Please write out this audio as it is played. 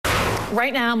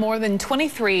Right now, more than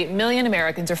 23 million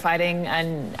Americans are fighting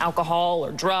on alcohol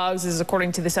or drugs. This is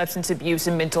according to the Substance Abuse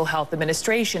and Mental Health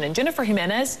Administration. And Jennifer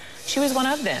Gimenez, she was one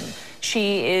of them.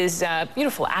 She is a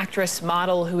beautiful actress,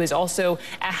 model, who is also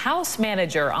a house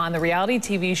manager on the reality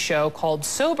TV show called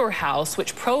Sober House,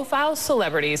 which profiles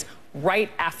celebrities right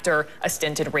after a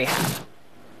stint in rehab.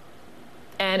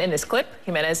 And in this clip,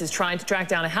 Gimenez is trying to track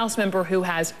down a house member who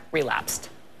has relapsed.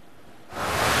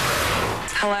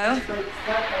 Hello?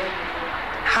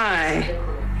 Hi.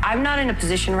 I'm not in a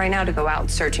position right now to go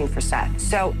out searching for Seth.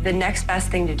 So the next best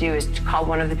thing to do is to call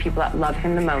one of the people that love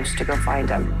him the most to go find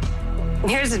him.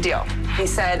 Here's the deal. He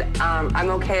said, I'm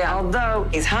okay, although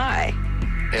he's high.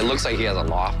 It looks like he has a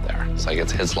loft there. It's like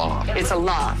it's his loft. It's a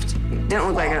loft. It didn't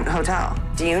look like a hotel.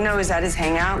 Do you know, is that his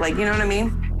hangout? Like, you know what I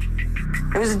mean?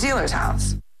 It was a dealer's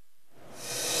house.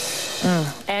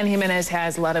 And Gimenez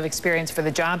has a lot of experience for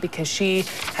the job because she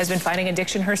has been fighting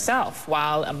addiction herself.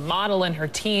 While a model in her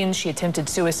teens, she attempted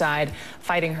suicide,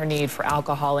 fighting her need for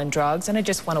alcohol and drugs. And I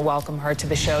just want to welcome her to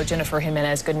the show. Jennifer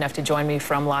Gimenez, good enough to join me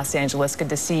from Los Angeles. Good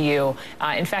to see you.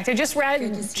 In fact, I just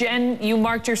read, Jen, you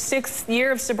marked your 6th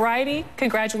year of sobriety.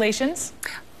 Congratulations.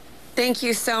 Thank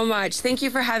you so much. Thank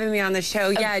you for having me on the show.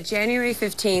 Yeah, January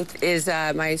 15th is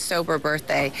my sober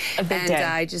birthday. A big day.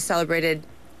 I just celebrated.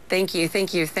 Thank you,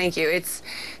 thank you, thank you. It's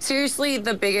seriously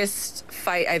the biggest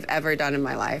fight I've ever done in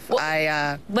my life.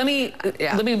 Well, let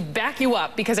me back you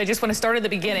up because I just want to start at the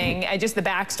beginning, just the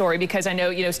backstory, because I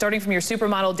know, starting from your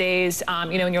supermodel days,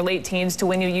 in your late teens to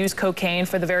when you used cocaine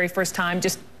for the very first time,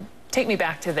 just take me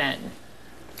back to then.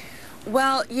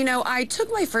 Well, I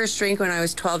took my first drink when I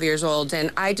was 12 years old, and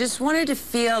I just wanted to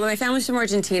feel, my family's from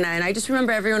Argentina, and I just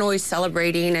remember everyone always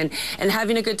celebrating and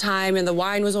having a good time, and the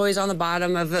wine was always on the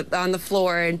bottom of on the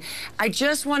floor, and I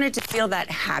just wanted to feel that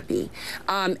happy.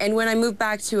 And when I moved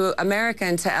back to America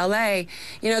and to LA,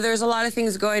 there's a lot of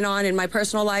things going on in my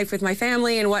personal life with my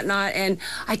family and whatnot, and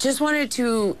I just wanted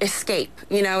to escape,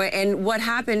 and what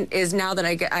happened is, now that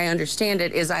I understand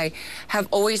it, is I have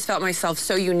always felt myself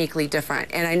so uniquely different,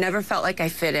 and I never felt like I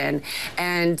fit in,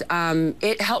 and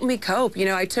it helped me cope.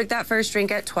 I took that first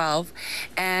drink at 12,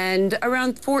 and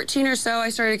around 14 or so, I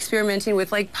started experimenting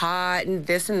with like pot and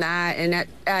this and that, and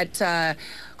at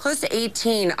close to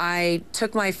 18, I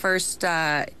took my first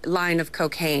line of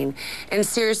cocaine, and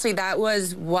seriously, that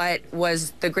was what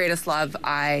was the greatest love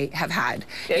I have had.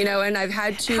 And I've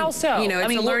had to. How so?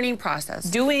 It's a learning process.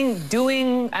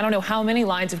 Doing, I don't know how many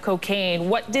lines of cocaine.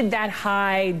 What did that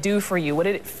high do for you? What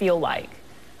did it feel like?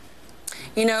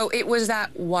 It was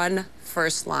that one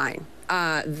first line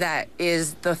that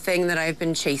is the thing that I've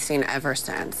been chasing ever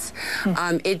since.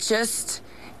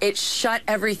 It shut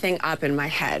everything up in my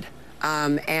head.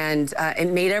 And it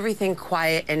made everything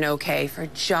quiet and okay for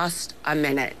just a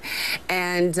minute.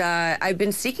 And I've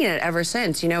been seeking it ever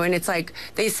since, and it's like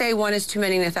they say one is too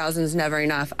many and 1,000 is never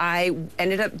enough. I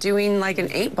ended up doing like an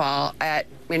 8-ball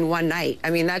in one night. I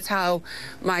mean, that's how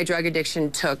my drug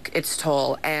addiction took its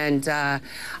toll. And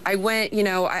I went,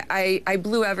 I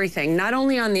blew everything, not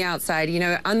only on the outside.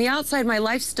 On the outside, my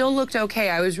life still looked okay.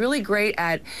 I was really great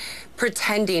at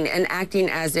pretending and acting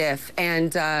as if,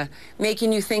 and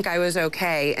making you think I was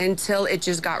okay, until it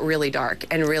just got really dark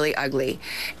and really ugly.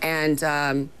 And,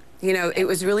 it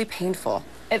was really painful.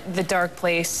 At the dark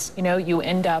place, you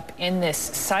end up in this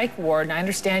psych ward, and I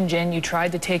understand, Jen, you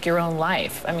tried to take your own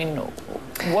life. I mean,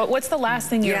 what's the last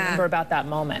thing you remember about that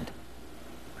moment?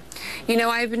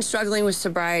 I've been struggling with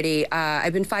sobriety.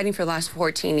 I've been fighting for the last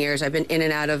 14 years. I've been in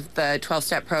and out of the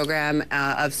 12-step program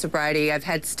of sobriety. I've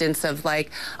had stints of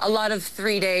like a lot of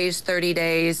 3 days, 30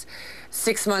 days,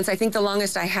 6 months. I think the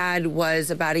longest I had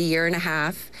was about 1.5 years.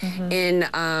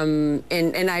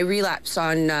 And I relapsed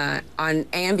on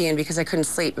Ambien because I couldn't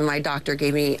sleep, and my doctor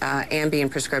gave me Ambien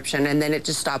prescription, and then it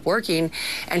just stopped working.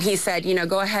 And he said,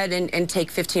 go ahead and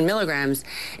take 15 milligrams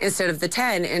instead of the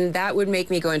 10, and that would make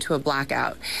me go into a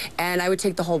blackout. And I would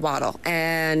take the whole bottle,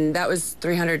 and that was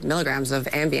 300 milligrams of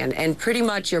Ambien, and pretty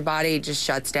much your body just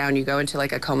shuts down. You go into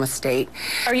like a coma state.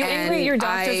 Are you angry at your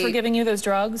doctor for giving you those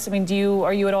drugs? I mean,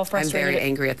 are you at all frustrated? I'm very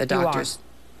angry at the doctors.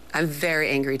 I'm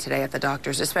very angry today at the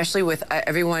doctors, especially with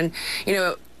everyone.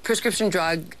 Prescription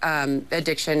drug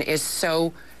addiction is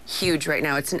so huge right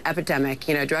now. It's an epidemic.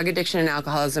 Drug addiction and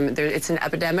alcoholism, it's an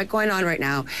epidemic going on right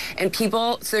now. And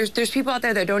there's people out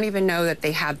there that don't even know that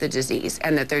they have the disease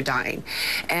and that they're dying.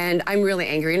 And I'm really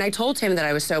angry. And I told him that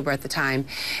I was sober at the time.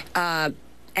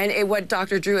 And what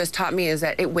Dr. Drew has taught me is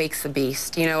that it wakes the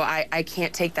beast. I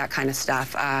can't take that kind of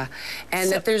stuff. That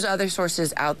there's other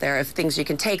sources out there of things you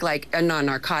can take, like a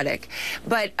non-narcotic.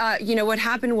 But, what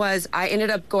happened was I ended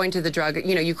up going to the drug,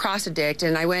 you cross-addict,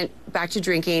 and I went back to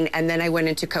drinking, and then I went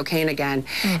into cocaine again.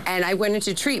 And I went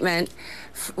into treatment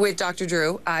with Dr.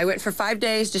 Drew. I went for 5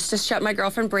 days just to shut my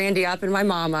girlfriend Brandy up and my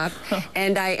mom up,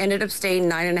 and I ended up staying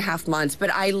 9.5 months.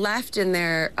 But I left in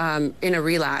there in a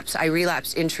relapse. I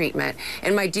relapsed in treatment,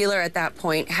 and my dealer at that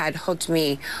point had hooked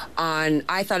me on,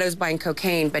 I thought I was buying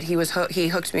cocaine, but he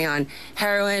hooked me on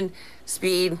heroin,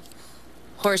 speed,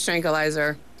 horse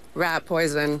tranquilizer, rat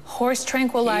poison. Horse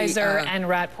tranquilizer and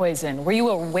rat poison. Were you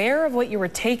aware of what you were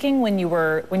taking when you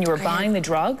were buying the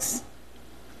drugs?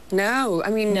 No,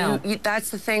 I mean, no. That's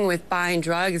the thing with buying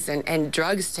drugs and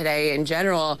drugs today in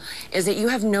general, is that you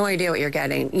have no idea what you're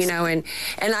getting, you know, and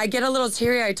I get a little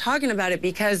teary-eyed talking about it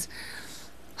because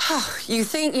you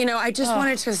think, you know, I just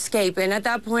wanted to escape. And at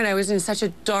that point, I was in such a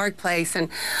dark place, and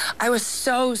I was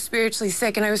so spiritually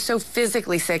sick, and I was so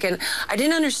physically sick, and I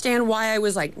didn't understand why I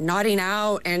was like nodding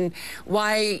out, and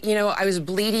why, you know, I was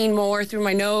bleeding more through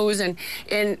my nose, and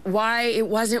why it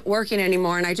wasn't working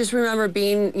anymore. And I just remember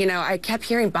being, you know, I kept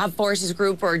hearing Bob Forrest's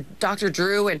group or Dr.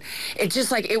 Drew, and it just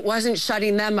like, it wasn't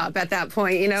shutting them up at that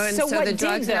point, you know, and so the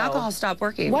drugs and alcohol stopped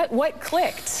working. What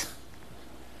clicked?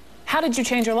 How did you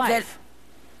change your life?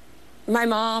 My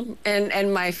mom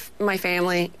and my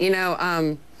family, you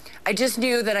know, I just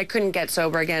knew that I couldn't get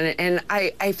sober again, and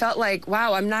I felt like,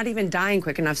 wow, I'm not even dying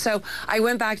quick enough. So I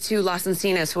went back to Los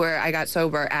Encinas, where I got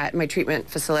sober at my treatment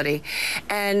facility,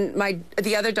 and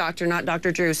the other doctor, not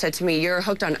Dr. Drew, said to me, "You're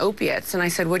hooked on opiates." And I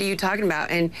said, "What are you talking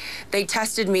about?" And they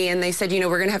tested me, and they said, "You know,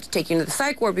 we're gonna have to take you into the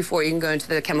psych ward before you can go into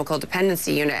the chemical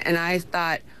dependency unit." And I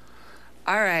thought,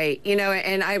 all right, you know,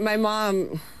 and my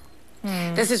mom,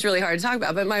 this is really hard to talk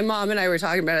about, but my mom and I were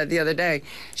talking about it the other day.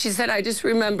 She said, "I just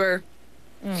remember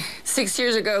 6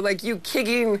 years ago, like you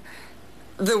kicking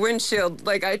the windshield.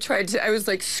 Like I was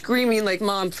like screaming like,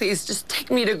 'Mom, please just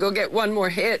take me to go get one more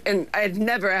hit.'" And I had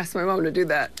never asked my mom to do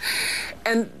that.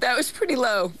 And that was pretty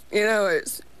low, you know,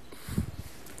 it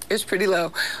was pretty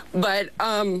low. But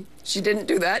she didn't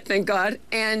do that, thank God.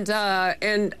 And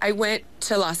I went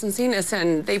to Los Encinas,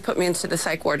 and they put me into the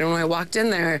psych ward. And when I walked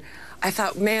in there, I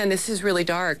thought, man, this is really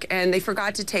dark. And they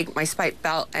forgot to take my spike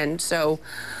belt. And so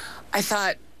I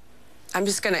thought, I'm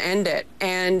just going to end it.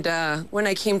 And when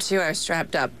I came to, I was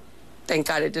strapped up. Thank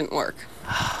God it didn't work.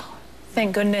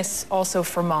 Thank goodness also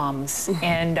for moms.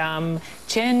 And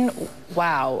Jen,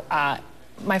 wow.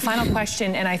 My final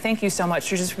question, and I thank you so much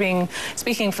for just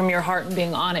speaking from your heart and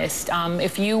being honest.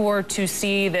 If you were to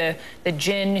see the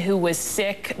Jen who was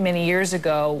sick many years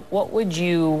ago, what would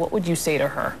you say to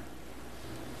her?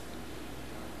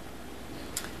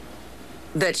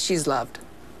 That she's loved,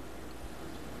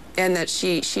 and that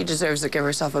she deserves to give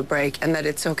herself a break, and that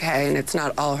it's okay, and it's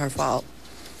not all her fault.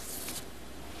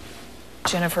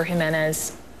 Jennifer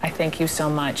Gimenez, I thank you so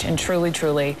much, and truly,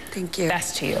 truly, thank you.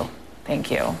 Best to you.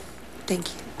 Thank you. Thank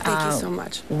you. Thank you so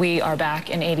much. We are back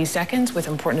in 80 seconds with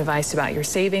important advice about your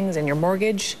savings and your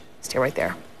mortgage. Stay right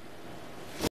there.